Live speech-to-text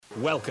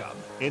Welcome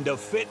into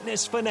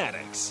Fitness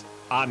Fanatics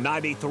on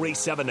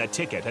 93.7 The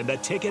Ticket and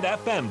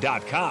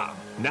theticketfm.com.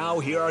 Now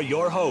here are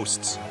your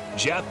hosts,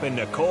 Jeff and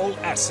Nicole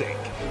Essig.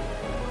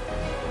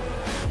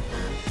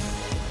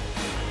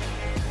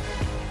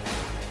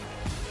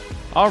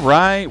 All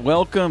right,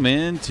 welcome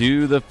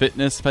into the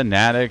Fitness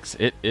Fanatics.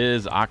 It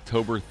is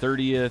October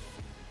 30th.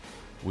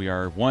 We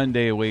are one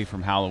day away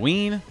from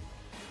Halloween.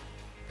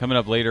 Coming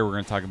up later, we're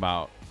going to talk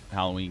about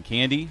Halloween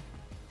candy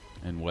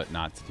and what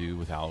not to do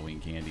with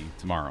Halloween candy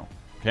tomorrow.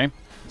 Okay?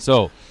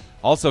 So,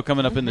 also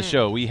coming up in the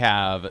show, we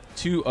have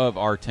two of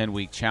our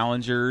 10-week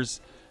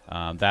challengers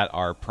that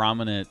are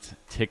prominent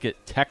ticket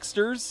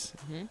texters.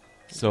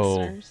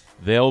 So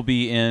they'll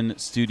be in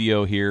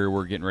studio here.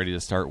 We're getting ready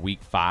to start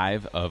week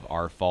 5 of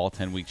our fall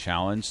 10-week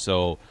challenge.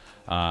 So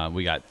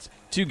we got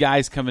two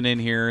guys coming in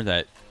here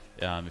that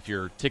if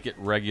you're a ticket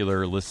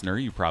regular listener,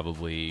 you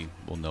probably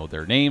will know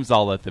their names.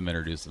 I'll let them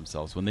introduce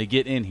themselves when they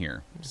get in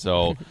here.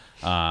 So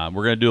we're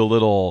going to do a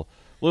little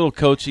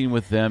coaching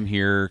with them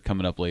here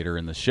coming up later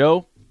in the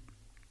show.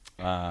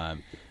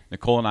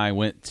 Nicole and I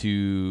went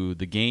to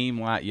the game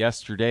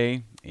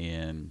yesterday,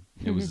 and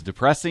it was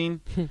depressing,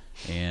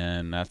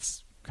 and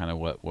that's kind of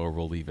where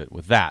we'll leave it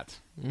with that.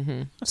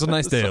 It's a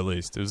nice day, at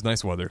least. It was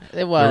nice weather.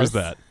 It was. Where was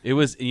that? It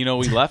was, we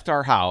left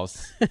our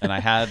house, and I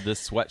had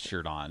this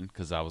sweatshirt on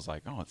because I was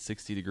like, oh, it's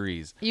 60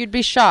 degrees. You'd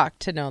be shocked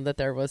to know that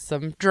there was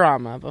some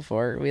drama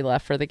before we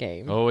left for the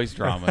game. Always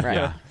drama, Right.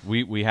 yeah.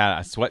 We had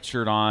a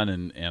sweatshirt on,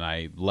 and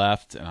I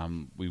left,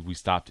 and we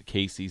stopped at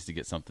Casey's to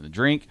get something to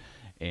drink,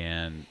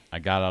 and I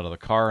got out of the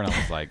car, and I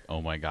was like,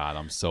 oh, my God,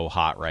 I'm so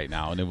hot right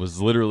now. And it was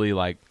literally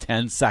like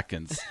 10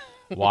 seconds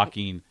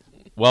walking.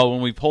 Well,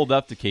 when we pulled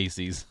up to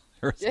Casey's,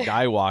 there was a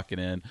guy walking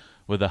in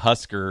with a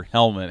Husker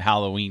helmet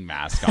Halloween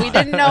mask on. We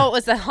didn't know it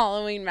was a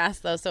Halloween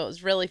mask, though, so it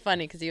was really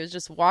funny because he was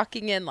just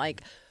walking in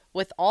like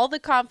with all the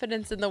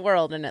confidence in the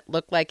world, and it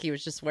looked like he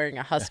was just wearing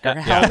a Husker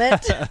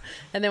helmet.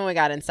 And then when we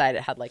got inside,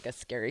 it had like a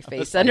scary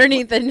face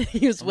underneath, and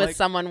he was with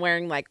someone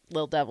wearing like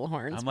little devil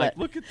horns. I'm like,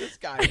 look at this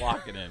guy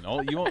walking in.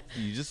 Oh,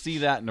 you just see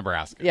that in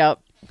Nebraska.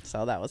 Yep.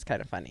 So that was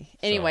kind of funny.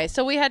 Anyway,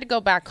 so we had to go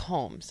back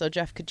home so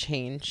Jeff could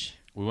change.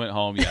 We went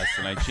home, yes,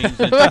 and I changed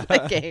it.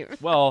 The game.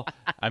 Well,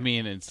 I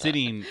mean, and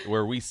sitting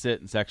where we sit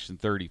in section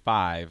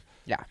 35,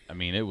 yeah. I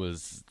mean, it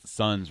was the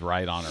sun's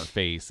right on our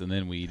face, and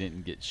then we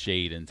didn't get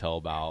shade until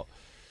about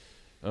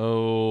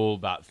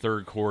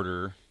third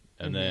quarter,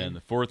 and then the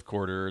fourth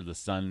quarter, the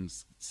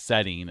sun's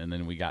setting, and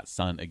then we got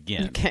sun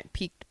again. You can't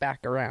peek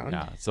back around.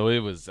 Yeah, so it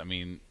was, I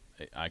mean,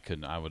 I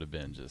would have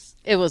been just.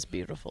 It was a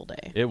beautiful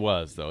day. It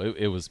was, though.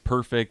 It was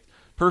perfect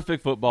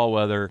football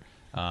weather.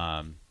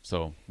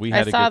 So we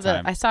had a good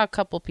time. I saw a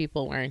couple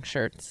people wearing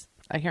shirts.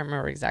 I can't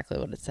remember exactly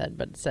what it said,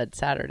 but it said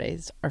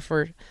Saturdays are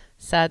for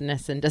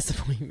sadness and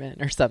disappointment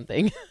or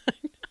something.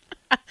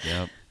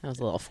 Yep. That was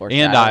a little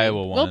foreshadowing. And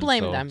Iowa won. We'll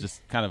blame so them.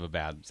 Just kind of a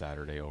bad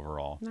Saturday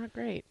overall. Not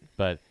great.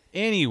 But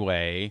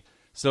anyway,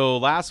 so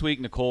last week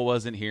Nicole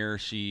wasn't here.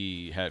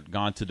 She had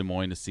gone to Des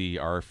Moines to see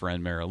our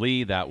friend Mara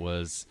Lee. That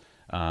was,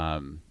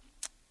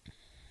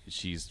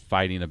 she's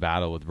fighting a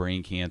battle with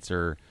brain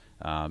cancer.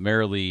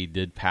 Mara Lee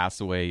did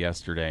pass away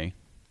yesterday,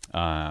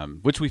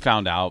 which we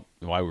found out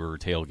while we were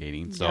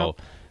tailgating. So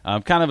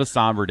kind of a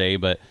somber day,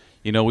 but,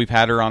 we've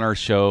had her on our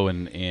show,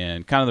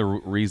 and kind of the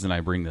reason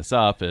I bring this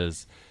up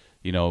is,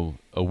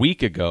 a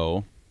week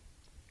ago,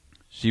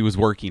 she was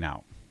working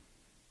out.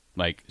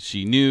 Like,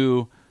 she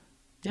knew,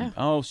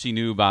 she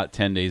knew about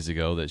 10 days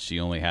ago that she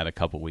only had a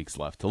couple weeks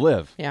left to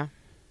live. Yeah.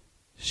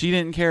 She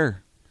didn't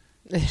care.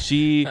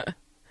 She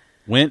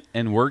went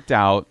and worked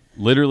out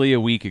literally a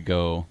week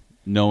ago,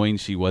 knowing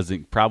she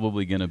wasn't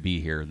probably going to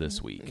be here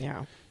this week.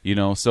 Yeah.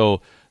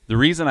 So the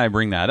reason I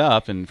bring that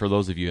up, and for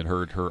those of you who had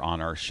heard her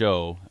on our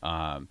show,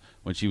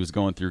 when she was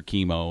going through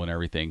chemo and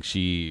everything,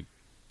 she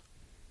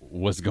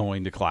was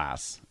going to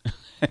class,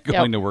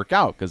 going to work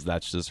out, because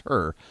that's just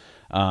her.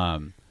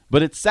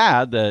 But it's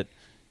sad that,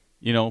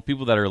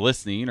 people that are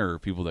listening or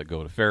people that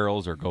go to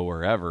Farrell's or go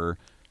wherever,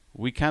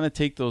 we kind of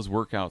take those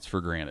workouts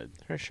for granted.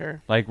 For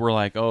sure. Like, we're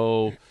like,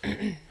 oh,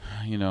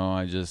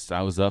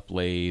 I was up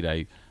late.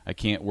 I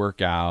can't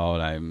work out.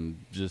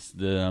 I'm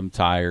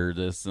tired.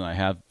 And I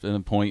have an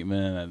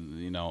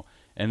appointment,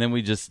 and then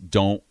we just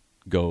don't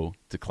go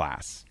to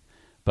class.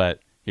 But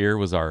here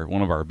was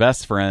one of our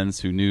best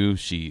friends who knew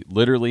she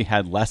literally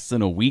had less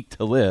than a week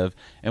to live.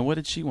 And what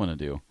did she want to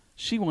do?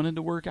 She wanted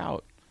to work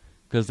out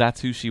because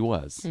that's who she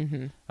was.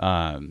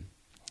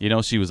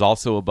 She was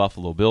also a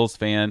Buffalo Bills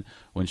fan.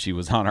 When she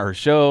was on our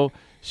show,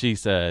 she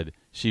said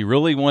she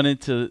really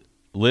wanted to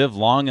live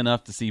long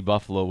enough to see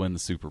Buffalo win the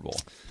Super Bowl.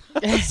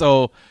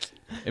 So,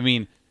 I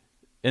mean,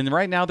 and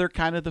right now they're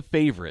kind of the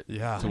favorite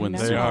to win the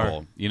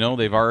Super Bowl.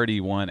 They've already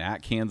won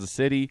at Kansas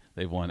City.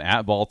 They've won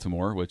at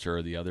Baltimore, which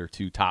are the other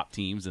two top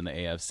teams in the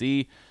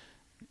AFC.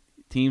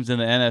 Teams in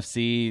the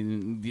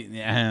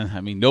NFC,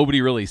 I mean,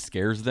 nobody really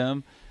scares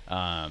them.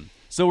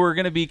 So we're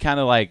going to be kind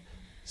of like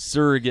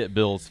surrogate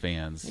Bills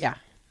fans. Yeah.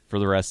 For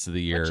the rest of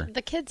the year. Which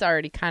the kids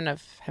already kind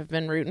of have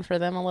been rooting for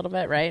them a little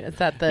bit, right? Is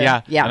that the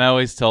Yeah. And I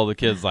always tell the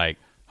kids, like,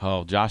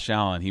 Oh, Josh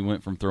Allen, he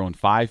went from throwing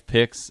 5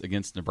 picks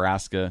against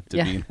Nebraska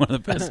to being one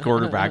of the best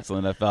quarterbacks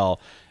in the NFL.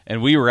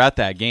 And we were at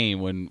that game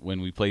when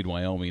we played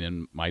Wyoming,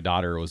 and my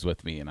daughter was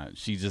with me, and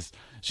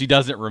she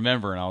doesn't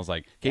remember. And I was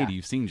like, Katie,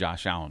 you've seen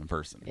Josh Allen in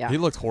person. Yeah. He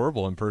looked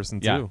horrible in person,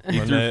 too.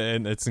 Yeah.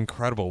 And it's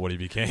incredible what he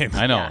became.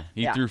 I know.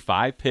 Yeah. He threw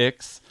 5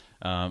 picks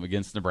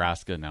against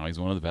Nebraska. Now he's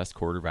one of the best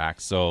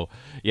quarterbacks. So,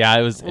 yeah,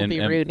 it was. We'll be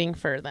rooting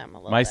for them a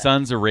little bit. My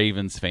son's a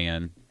Ravens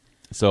fan.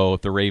 So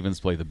if the Ravens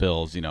play the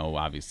Bills,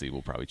 obviously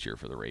we'll probably cheer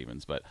for the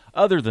Ravens. But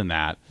other than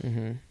that,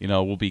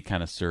 we'll be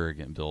kind of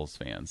surrogate Bills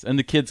fans. And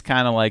the kids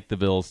kind of like the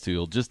Bills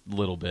too, just a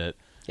little bit.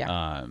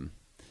 Yeah.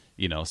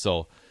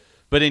 So,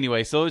 but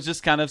anyway, so it's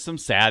just kind of some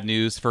sad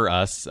news for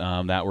us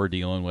that we're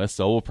dealing with.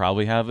 So we'll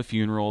probably have a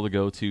funeral to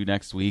go to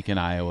next week in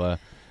Iowa.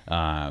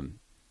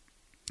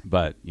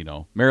 But,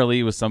 Mary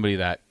Lee was somebody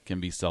that can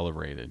be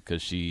celebrated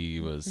because she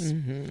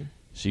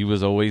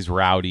was always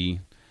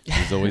rowdy. She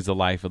was always the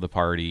life of the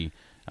party.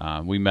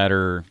 We met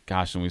her,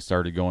 when we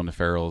started going to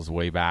Farrell's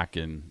way back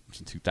in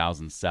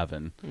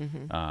 2007.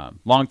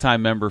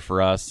 Longtime member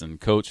for us and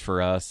coach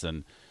for us.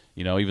 And,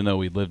 even though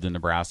we lived in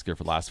Nebraska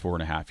for the last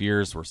 4.5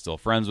 years, we're still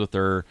friends with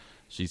her.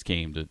 She's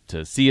came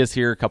to see us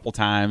here a couple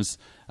times,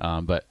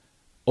 but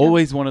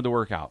always wanted to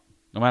work out,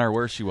 no matter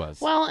where she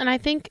was. Well, and I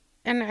think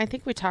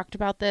we talked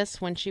about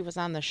this when she was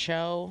on the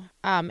show.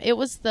 It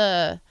was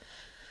the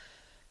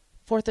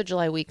 4th of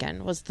July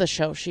weekend was the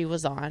show she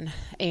was on.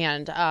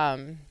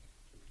 And,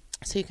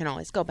 so you can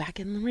always go back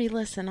and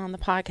re-listen on the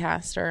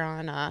podcast or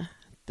on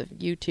the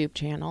YouTube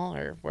channel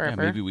or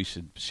wherever. Yeah, maybe we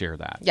should share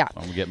that. Yeah.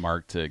 I'm going to get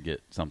Mark to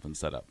get something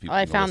set up.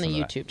 I found the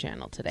YouTube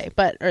channel today,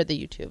 or the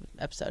YouTube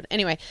episode.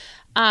 Anyway,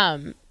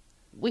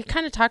 we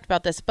kind of talked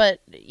about this,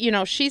 but,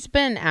 she's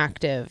been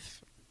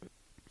active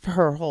for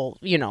her whole,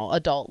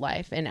 adult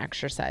life and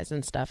exercise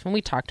and stuff. And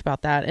we talked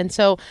about that. And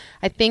so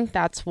I think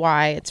that's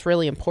why it's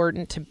really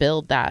important to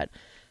build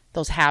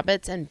those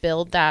habits and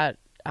build that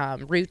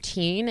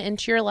routine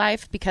into your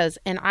life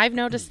and I've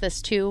noticed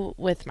this too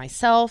with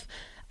myself,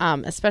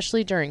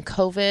 especially during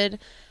COVID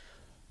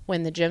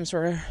when the gyms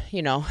were,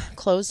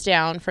 closed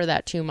down for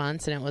that 2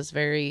 months and it was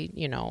very,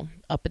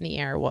 up in the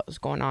air what was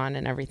going on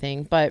and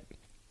everything. But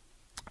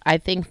I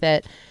think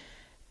that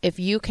if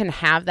you can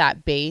have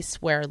that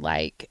base where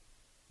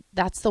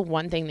that's the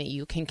one thing that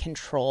you can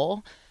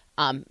control,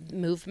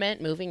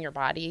 moving your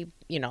body,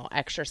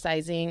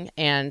 exercising,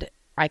 and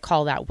I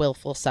call that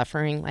willful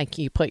suffering. Like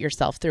you put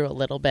yourself through a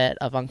little bit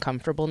of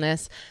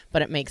uncomfortableness,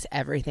 but it makes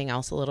everything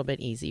else a little bit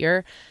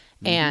easier.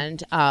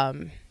 And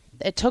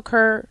it took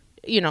her,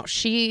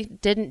 she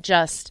didn't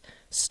just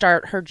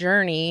start her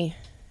journey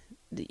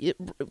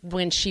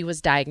when she was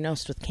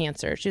diagnosed with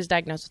cancer. She was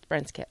diagnosed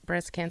with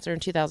breast cancer in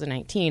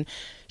 2019.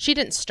 She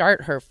didn't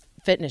start her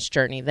fitness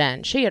journey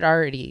then. She had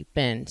already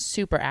been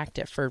super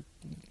active for,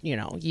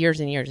 years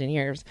and years and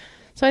years.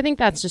 So I think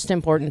that's just an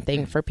important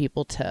thing for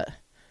people to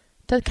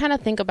kind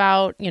of think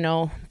about,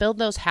 build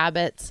those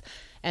habits.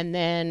 And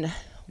then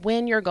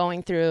when you're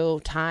going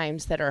through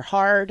times that are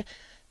hard,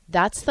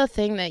 that's the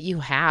thing that you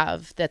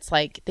have that's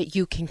that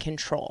you can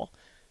control.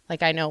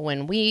 Like I know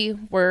when we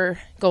were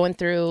going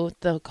through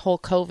the whole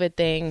COVID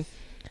thing,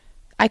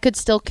 I could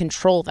still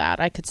control that.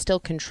 I could still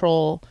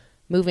control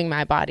moving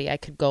my body. I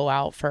could go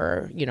out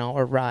for,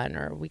 a run,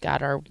 or we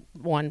got our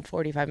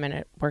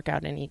 45-minute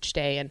workout in each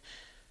day. And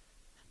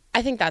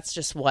I think that's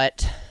just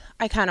what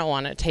I kind of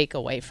want to take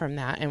away from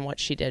that and what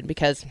she did,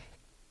 because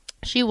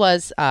she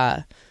was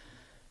an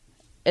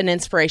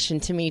inspiration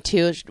to me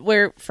too.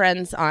 We're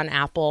friends on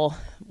Apple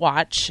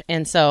Watch,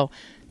 and so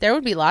there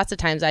would be lots of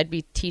times I'd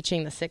be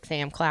teaching the 6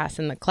 a.m. class,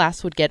 and the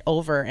class would get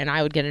over, and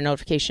I would get a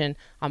notification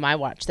on my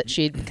watch that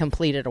she'd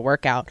completed a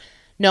workout,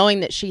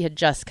 knowing that she had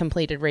just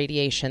completed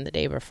radiation the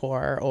day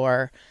before,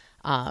 or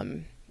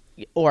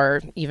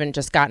even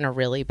just gotten a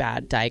really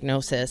bad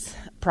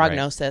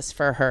prognosis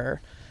for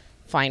her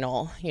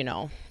final,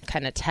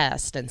 kind of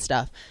test and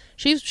stuff.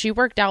 She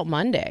worked out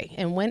Monday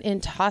and went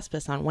into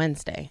hospice on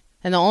Wednesday.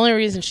 And the only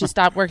reason she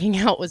stopped working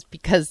out was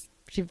because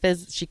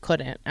she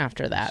couldn't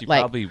after that.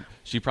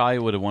 She probably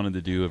would have wanted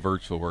to do a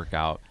virtual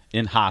workout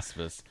in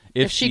hospice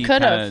if she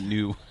could kind have of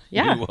knew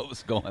what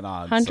was going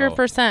on.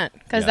 100%.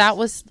 Because that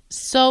was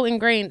so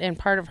ingrained in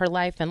part of her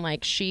life.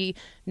 And she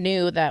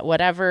knew that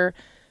whatever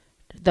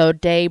the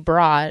day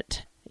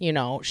brought,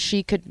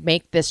 she could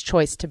make this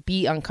choice to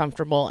be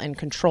uncomfortable and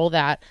control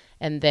that.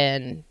 And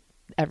then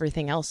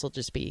everything else will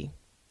just be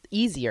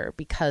easier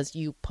because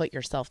you put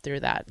yourself through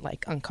that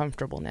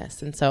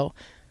uncomfortableness. And so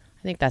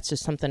I think that's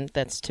just something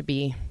that's to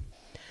be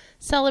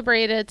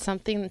celebrated,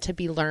 something to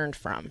be learned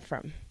from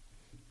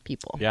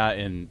people. Yeah.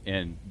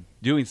 And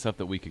doing stuff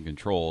that we can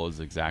control is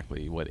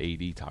exactly what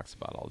AD talks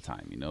about all the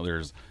time.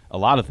 There's a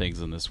lot of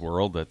things in this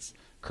world that's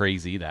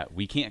crazy that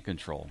we can't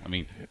control. I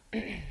mean,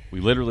 we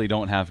literally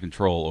don't have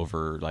control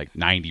over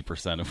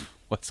 90% of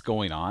what's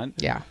going on.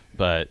 Yeah.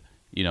 But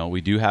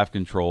we do have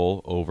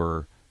control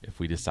over if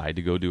we decide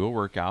to go do a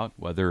workout,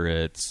 whether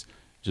it's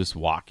just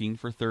walking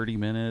for 30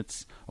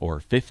 minutes or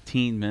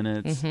 15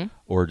 minutes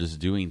or just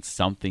doing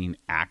something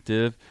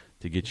active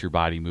to get your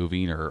body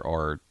moving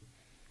or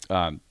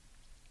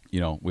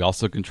we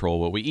also control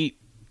what we eat.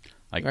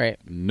 Like Right.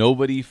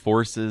 nobody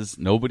forced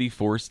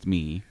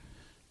me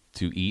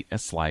to eat a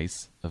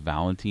slice of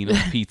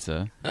Valentino's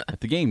pizza at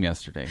the game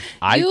yesterday.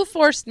 You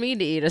forced me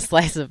to eat a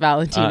slice of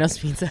Valentino's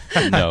pizza.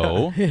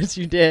 No. Yes,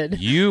 you did.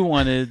 You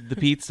wanted the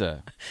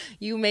pizza.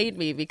 You made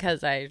me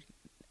because I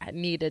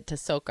needed to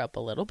soak up a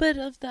little bit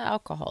of the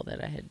alcohol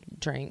that I had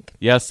drank.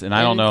 Yes, and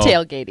I don't know.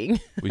 Tailgating.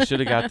 We should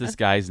have got this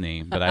guy's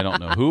name, but I don't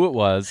know who it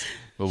was.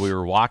 But we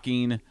were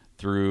walking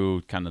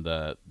through kind of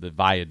the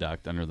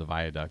viaduct, under the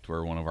viaduct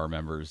where one of our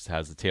members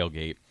has a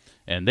tailgate,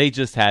 and they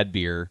just had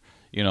beer.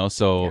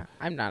 So Yeah,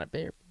 I'm not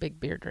a big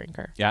beer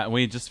drinker. yeah, and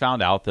we just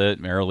found out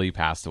that Marilee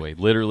passed away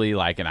literally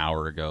like an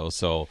hour ago.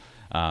 So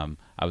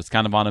I was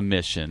kind of on a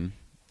mission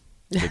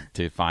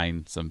to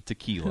find some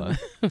tequila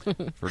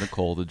for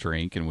Nicole to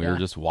drink, and we were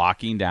just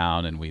walking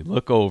down, and we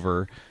look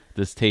over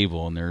this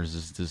table, and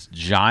there's this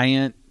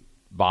giant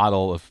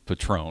bottle of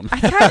Patron. I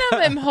kind of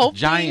am hoping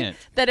Giant.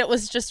 that it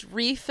was just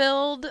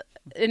refilled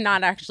and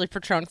not actually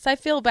Patron, because I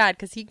feel bad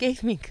because he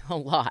gave me a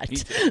lot.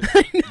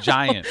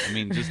 Giant. I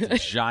mean, just a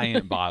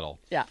giant bottle.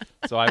 Yeah.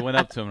 So I went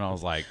up to him and I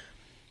was like,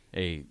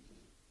 "Hey, do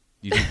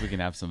you think we can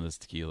have some of this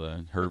tequila?"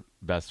 And her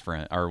best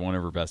friend, or one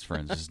of her best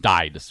friends, just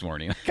died this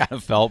morning. I kind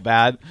of felt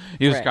bad.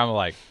 He was Right. kind of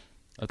like,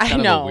 that's I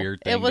kind of know. a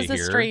weird thing It was to a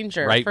hear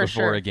stranger, right for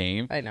before sure. a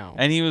game. I know.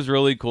 And he was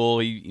really cool.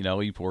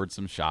 He poured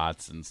some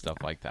shots and stuff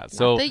like that.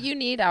 So Not that you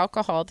need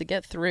alcohol to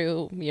get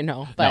through,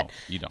 but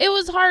you don't. it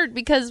was hard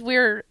because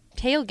we're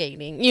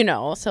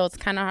tailgating, so it's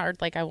kind of hard.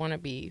 Like I don't want to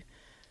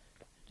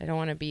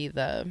be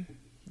the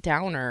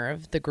downer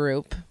of the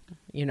group,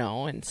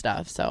 and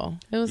stuff. So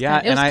it was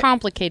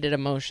complicated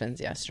emotions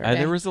yesterday.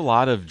 there was a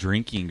lot of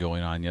drinking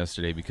going on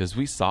yesterday because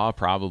we saw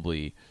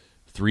probably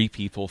 3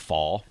 people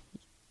fall.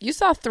 You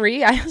saw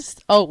 3?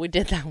 We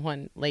did that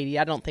one lady.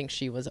 I don't think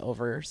she was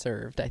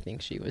overserved. I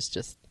think she was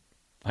just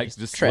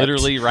tripped.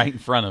 Literally right in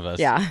front of us.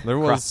 Yeah. There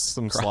was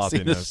some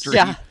Crossing the sloppiness. street.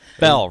 Yeah.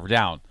 Fell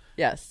down.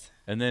 Yes.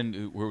 And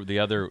then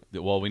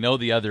we know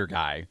the other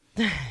guy.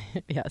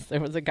 Yes, there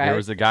was a guy. There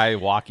was a guy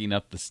walking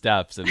up the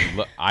steps, and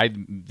I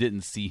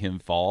didn't see him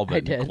fall, but I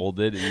did. Nicole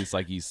did. And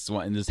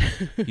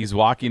he's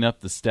walking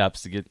up the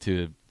steps to get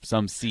to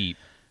some seat,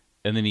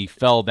 and then he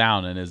fell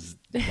down and is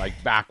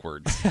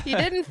backwards. He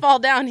didn't fall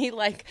down. He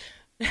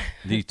Did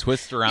he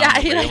twist around yeah,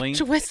 the he railing?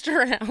 twisted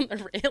around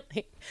the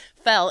railing,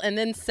 fell, and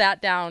then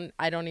sat down.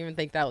 I don't even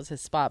think that was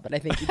his spot, but I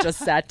think he just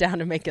sat down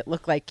to make it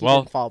look like he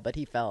didn't fall, but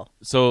he fell.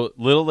 So a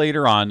little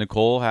later on,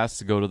 Nicole has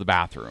to go to the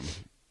bathroom,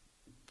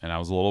 and I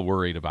was a little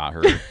worried about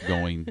her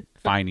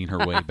finding her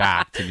way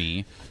back to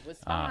me. It was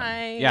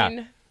fine.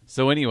 Yeah.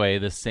 So anyway,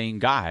 the same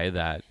guy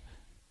that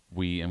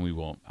we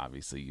won't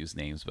obviously use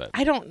names, but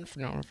I don't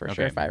know for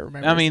sure if I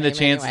remember. I mean, the his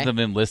name chances anyway. of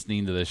him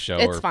listening to this show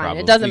It's are fine.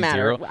 probably It doesn't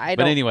matter. 0.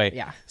 But anyway,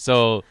 yeah.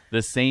 So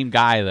the same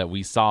guy that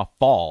we saw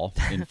fall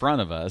in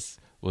front of us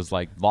was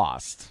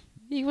lost.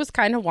 He was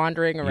kind of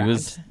wandering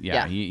around.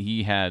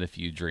 He had a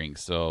few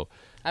drinks. So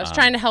I was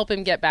trying to help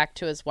him get back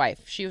to his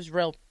wife. She was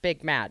real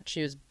big mad.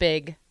 She was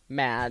big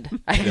mad.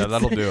 Yeah,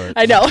 that'll do it.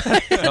 I know.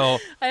 So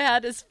I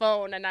had his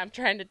phone, and I'm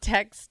trying to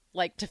text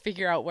to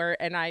figure out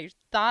where, and I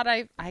thought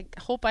I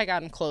hope I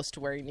got him close to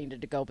where he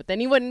needed to go, but then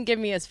he wouldn't give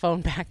me his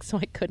phone back, so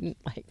I couldn't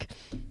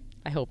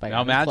I hope I got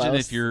now him imagine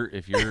close.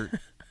 if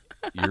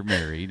you're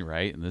married,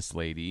 right? And this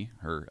lady,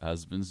 her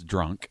husband's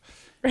drunk.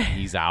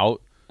 He's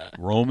out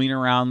roaming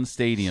around the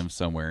stadium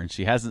somewhere, and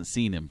she hasn't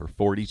seen him for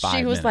 45 minutes.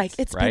 She was like,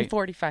 it's right? been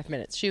 45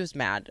 minutes. She was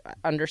mad,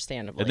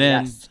 understandably. And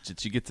then yes.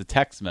 she gets a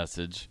text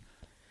message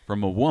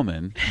from a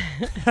woman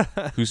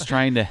who's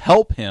trying to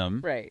help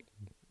him Right.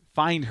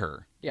 find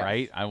her, Yes.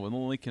 right? I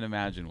only can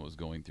imagine what was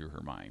going through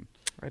her mind.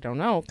 I don't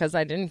know, because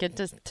I didn't get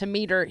to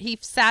meet her. He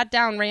sat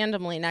down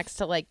randomly next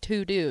to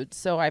 2 dudes,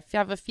 so I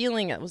have a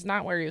feeling it was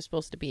not where he was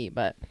supposed to be,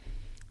 but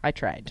I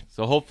tried.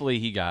 So hopefully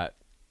he got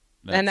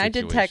that And I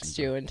did situation. text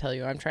you and tell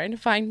you I'm trying to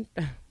find.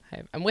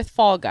 I'm with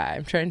Fall Guy.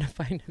 I'm trying to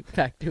find him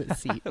back to his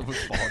seat.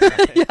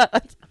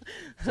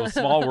 So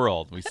small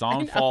world. We saw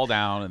him fall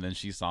down, and then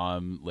she saw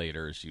him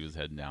later as she was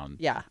heading down.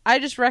 Yeah, I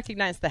just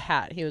recognized the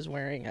hat. He was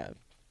wearing a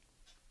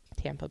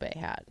Tampa Bay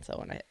hat,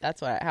 so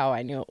that's how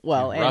I knew it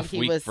well. And Rough he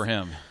week was for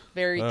him.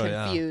 very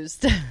yeah.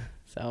 confused.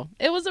 So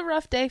it was a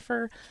rough day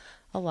for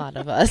a lot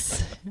of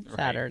us.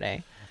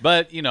 Saturday.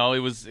 But it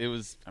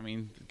was. I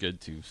mean,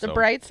 good too. The So.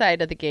 bright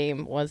side of the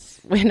game was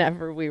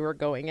whenever we were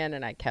going in,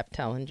 and I kept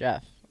telling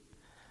Jeff,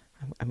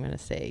 I'm going to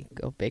say,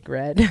 go Big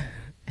Red,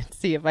 and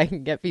see if I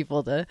can get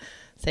people to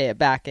say it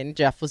back. And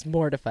Jeff was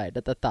mortified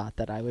at the thought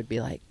that I would be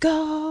like,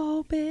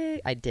 go Big.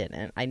 I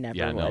didn't. I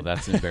never would. No,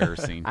 that's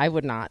embarrassing. I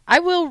would not. I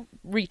will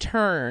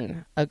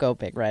return a go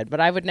Big Red, but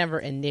I would never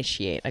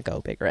initiate a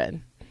go Big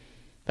Red.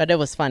 But it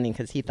was funny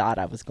because he thought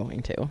I was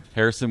going to.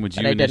 Harrison, would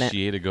you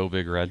initiate a go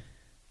Big Red?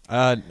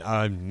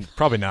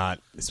 Probably not.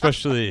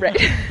 Especially, Right.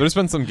 there's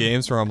been some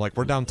games where I'm like,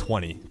 we're down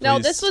 20. No,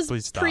 Please- this was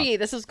please stop.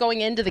 This was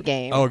going into the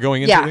game. Oh,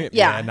 going into yeah, it?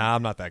 Yeah. Nah,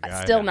 I'm not that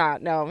guy. Still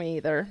not. No, me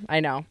either. I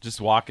know. Just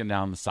walking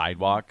down the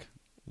sidewalk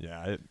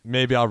Yeah,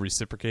 maybe I'll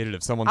reciprocate it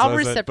if someone I'll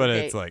says it, but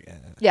it's reciprocate.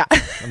 like, Yeah.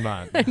 I'm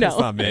not. I It's know.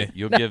 not me.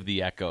 You'll give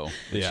the echo,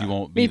 but Yeah. you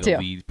won't Me be too. the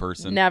lead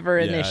person. Never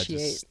Yeah,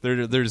 initiate.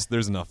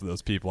 there's enough of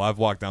those people. I've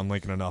walked down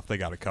Lincoln enough. They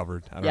got it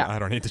covered. I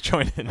don't need to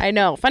join in. I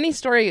know. Funny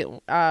story.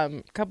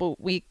 A couple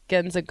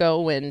weekends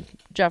ago, when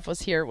Jeff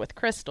was here with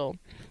Crystal,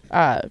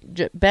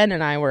 Ben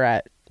and I were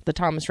at the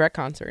Thomas Rhett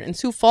concert in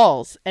Sioux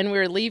Falls, and we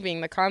were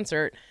leaving the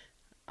concert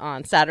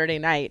on Saturday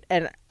night,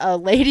 and a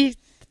lady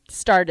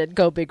started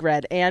 "Go Big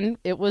Red," and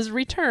it was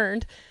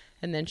returned.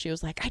 And then she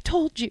was like, "I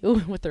told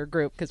you," with her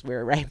group, because we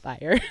were right by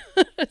her.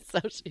 So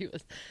she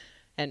was,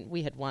 and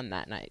we had won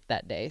that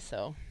day,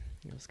 so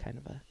it was kind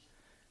of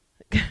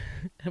a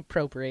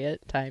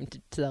appropriate time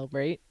to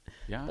celebrate.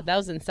 Yeah. But that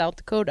was in South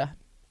Dakota.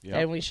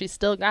 Yep. And she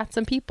still got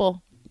some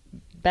people.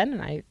 Ben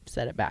and I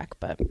set it back,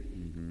 but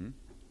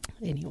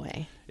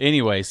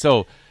Anyway,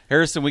 so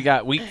Harrison, we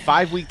got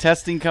 5 week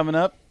testing coming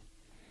up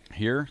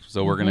here.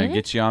 So we're going to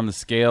get you on the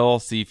scale,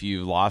 see if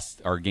you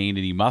lost or gained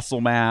any muscle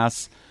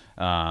mass.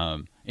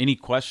 Any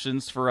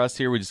questions for us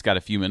here? We just got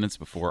a few minutes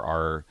before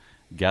our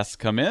guests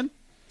come in.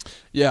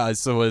 Yeah,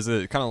 so is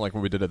it kind of like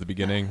what we did at the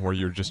beginning where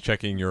you're just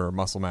checking your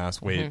muscle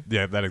mass weight?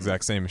 Yeah, that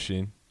exact same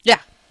machine. yeah.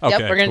 Yep,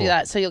 Okay, we're going to cool. do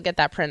that. So you'll get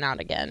that printout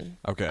again.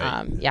 Okay.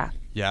 Yeah.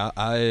 Yeah,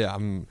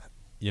 I'm,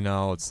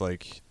 it's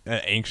like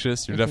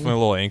anxious. You're definitely a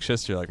little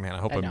anxious. You're like, man, I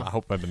hope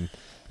I've been.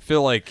 I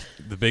feel like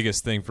the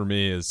biggest thing for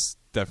me is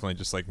definitely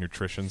just like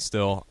nutrition.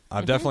 Still,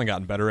 I've definitely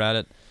gotten better at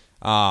it.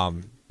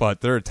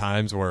 But there are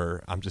times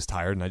where I'm just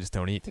tired and I just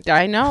don't eat.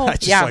 I know. I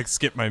just like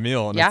skip my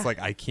meal, and Yeah. it's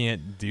like I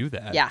can't do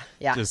that. Yeah,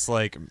 yeah. Just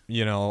like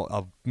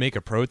I'll make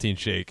a protein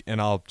shake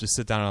and I'll just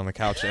sit down on the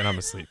couch and I'm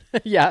asleep.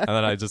 Yeah. And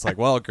then I just like,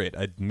 well, great,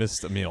 I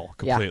missed a meal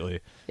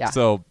completely. Yeah.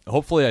 So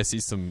hopefully I see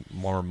some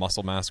more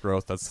muscle mass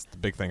growth. That's the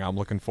big thing I'm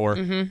looking for. I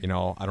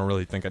don't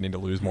really think I need to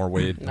lose more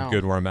weight. No. I'm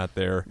good where I'm at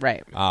there.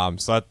 Right.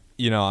 So that,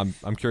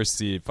 I'm curious to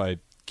see if I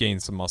gain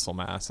some muscle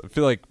mass. I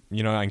feel like I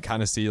can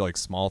kind of see like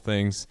small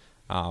things.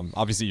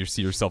 Obviously you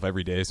see yourself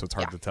every day, so it's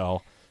hard to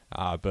tell.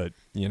 But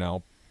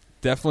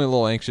definitely a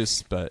little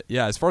anxious. But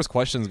yeah, as far as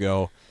questions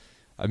go,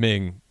 I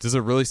mean, does it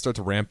really start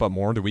to ramp up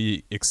more? Do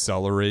we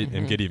accelerate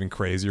and get even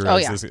crazier? Oh,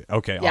 as yeah. this?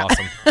 Okay, Yeah.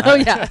 awesome. Oh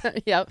yeah.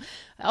 Yep.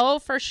 Oh,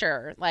 for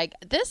sure. Like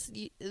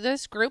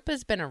this group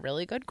has been a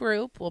really good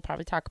group. We'll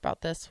probably talk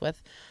about this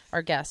with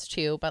our guests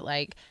too, but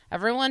like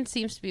everyone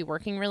seems to be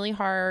working really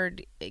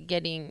hard,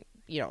 getting,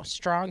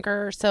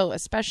 stronger. So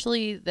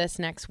especially this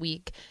next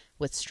week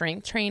with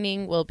strength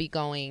training, we'll be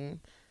going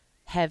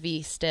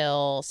heavy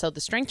still. So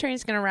the strength training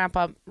is going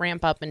to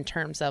ramp up in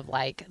terms of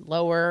like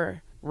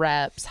lower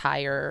reps,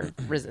 higher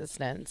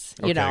resistance,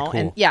 Okay, cool.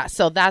 and yeah,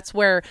 so that's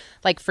where,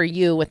 like for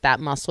you with that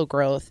muscle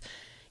growth,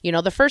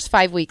 the first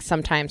 5 weeks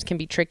sometimes can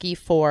be tricky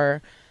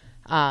for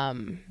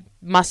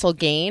muscle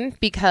gain,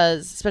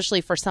 because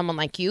especially for someone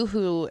like you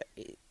who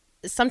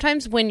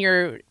sometimes when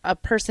you're a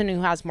person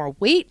who has more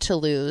weight to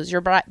lose,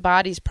 your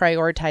body's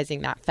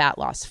prioritizing that fat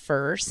loss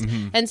first.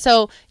 And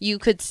so you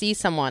could see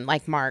someone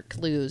like Mark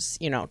lose,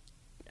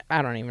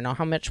 I don't even know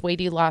how much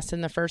weight he lost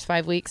in the first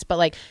 5 weeks, but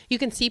like you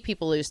can see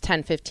people lose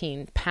 10,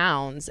 15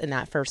 pounds in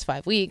that first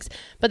 5 weeks,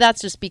 but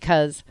that's just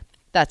because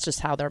that's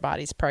just how their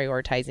body's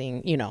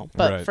prioritizing,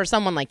 but Right. for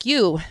someone like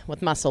you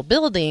with muscle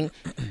building,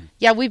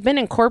 yeah, we've been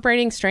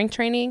incorporating strength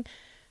training,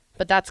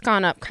 but that's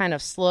gone up kind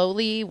of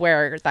slowly,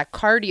 where that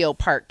cardio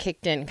part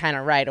kicked in kind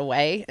of right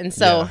away. And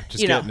so,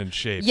 just getting in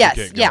shape. to yes,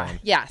 get yeah, going.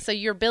 yeah. So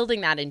you're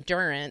building that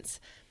endurance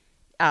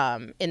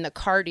in the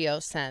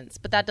cardio sense,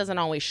 but that doesn't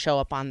always show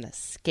up on the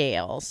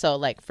scale. So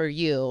like for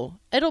you,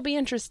 it'll be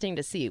interesting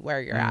to see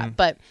where you're at.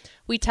 But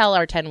we tell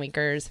our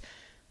 10-weekers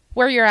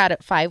where you're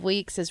at 5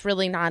 weeks is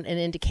really not an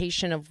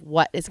indication of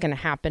what is going to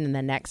happen in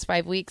the next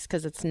 5 weeks,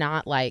 because it's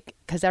not like,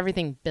 because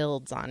everything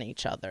builds on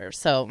each other.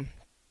 So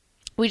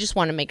we just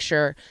want to make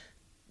sure,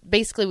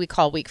 basically we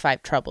call week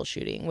 5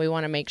 troubleshooting. We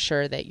want to make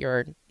sure that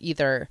you're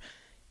either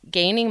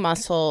gaining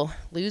muscle,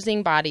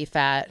 losing body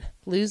fat,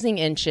 losing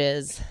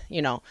inches,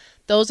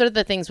 those are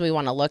the things we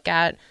want to look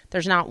at.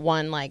 There's not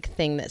one like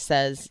thing that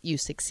says you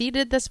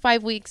succeeded this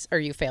 5 weeks or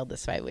you failed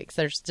this 5 weeks.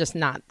 There's just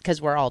not, because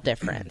we're all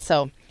different.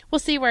 So we'll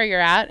see where you're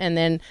at. And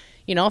then,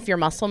 if your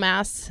muscle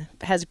mass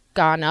has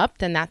gone up,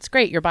 then that's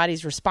great. Your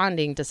body's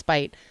responding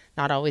despite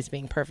not always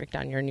being perfect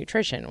on your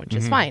nutrition, which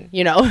is fine,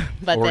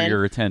 but Or then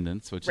your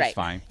attendance, which is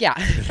fine. Yeah.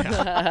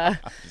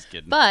 Just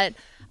kidding. But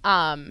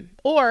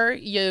or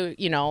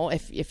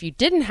if you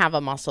didn't have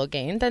a muscle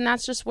gain, then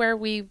that's just where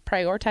we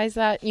prioritize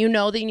that. That you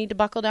need to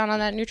buckle down on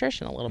that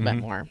nutrition a little bit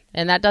more.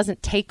 And that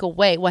doesn't take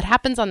away what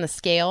happens on the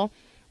scale,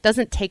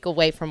 doesn't take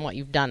away from what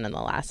you've done in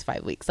the last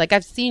 5 weeks. Like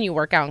I've seen you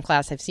work out in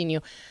class. I've seen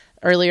you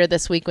earlier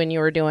this week when you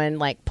were doing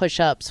like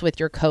push-ups with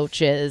your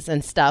coaches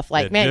and stuff.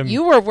 Like, Yeah, man, Jim-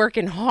 you were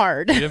working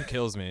hard. Jim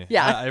kills me.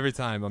 Yeah. Every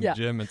time I'm Yeah.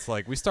 Jim, it's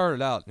like we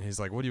started out and he's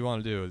like, "What do you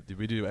want to do? Did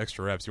we do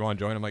extra reps? You want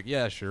to join?" I'm like,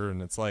 "Yeah, sure."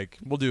 And it's like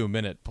we'll do a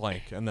minute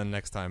plank, and then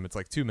next time it's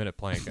like 2-minute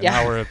plank, and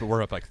Yeah. now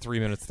we're up like 3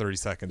 minutes 30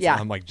 seconds. Yeah.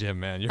 And I'm like, Jim,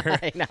 man,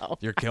 I know.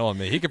 you're killing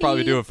me. He could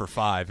probably do it for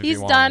 5 if he He's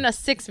wanted. done a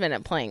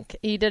 6-minute plank.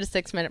 He did a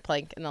 6-minute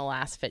plank in the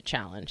last Fit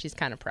Challenge. He's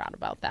kind of proud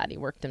about that. He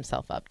worked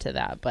himself up to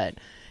that. But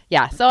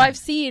yeah, so I've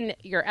seen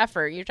your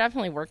effort. You're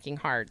definitely working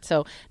hard.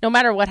 So no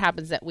matter what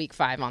happens at week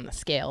 5 on the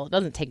scale, it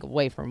doesn't take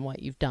away from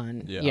what you've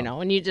done, Yeah. you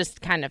know, and you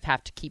just kind of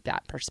have to keep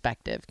that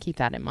perspective, keep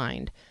that in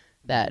mind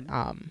that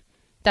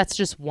that's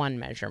just one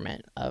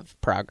measurement of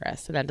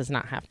progress. And that does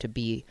not have to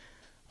be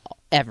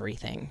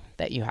everything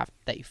that you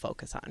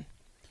focus on.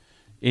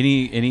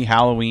 Any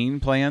Halloween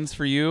plans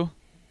for you?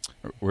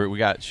 We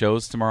got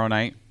shows tomorrow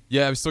night.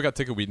 Yeah, I've still got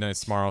ticket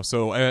weeknights tomorrow,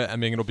 so I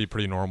mean it'll be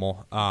pretty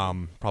normal.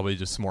 Probably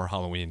just some more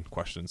Halloween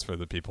questions for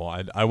the people.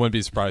 I wouldn't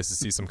be surprised to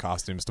see some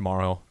costumes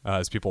tomorrow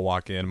as people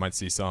walk in. Might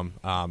see some.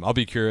 I'll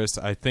be curious.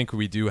 I think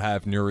we do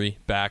have Nuri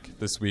back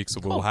this week,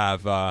 so we'll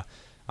have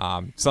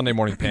Sunday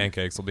morning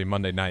pancakes. Will be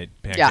Monday night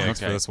pancakes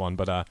for this one,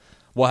 but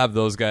we'll have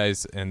those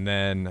guys, and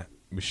then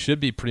we should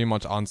be pretty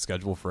much on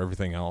schedule for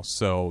everything else.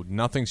 So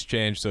nothing's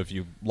changed. So if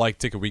you like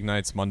ticket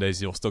weeknights,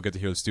 Mondays, you'll still get to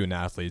hear the student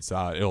athletes.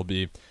 It'll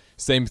be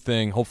same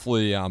thing.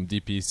 Hopefully,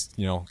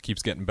 DP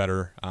keeps getting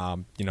better.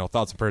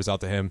 Thoughts and prayers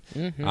out to him.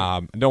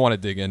 I don't want to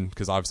dig in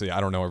because obviously I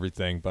don't know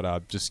everything,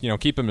 but just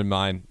keep him in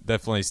mind.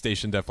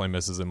 Station definitely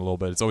misses him a little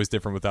bit. It's always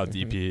different without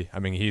DP. I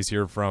mean, he's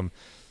here from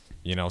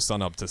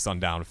sun up to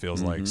sundown. It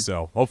feels like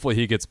so. Hopefully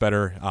he gets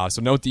better.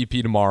 So no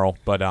DP tomorrow,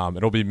 but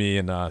it'll be me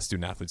and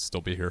student athletes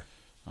still be here.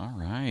 All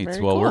right.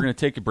 Very Well, cool. we're going to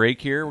take a break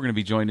here. We're going to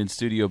be joined in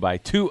studio by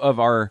 2 of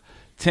our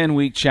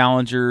 10-week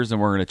challengers, and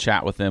we're going to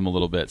chat with them a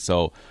little bit.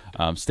 So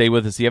stay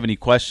with us. If you have any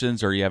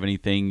questions or you have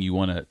anything you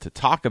want to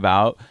talk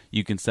about,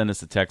 you can send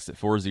us a text at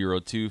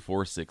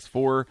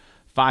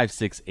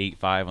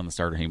 402-464-5685 on the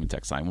Starter Heyman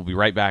text line. We'll be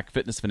right back.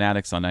 Fitness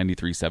Fanatics on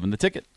 93.7 The Ticket.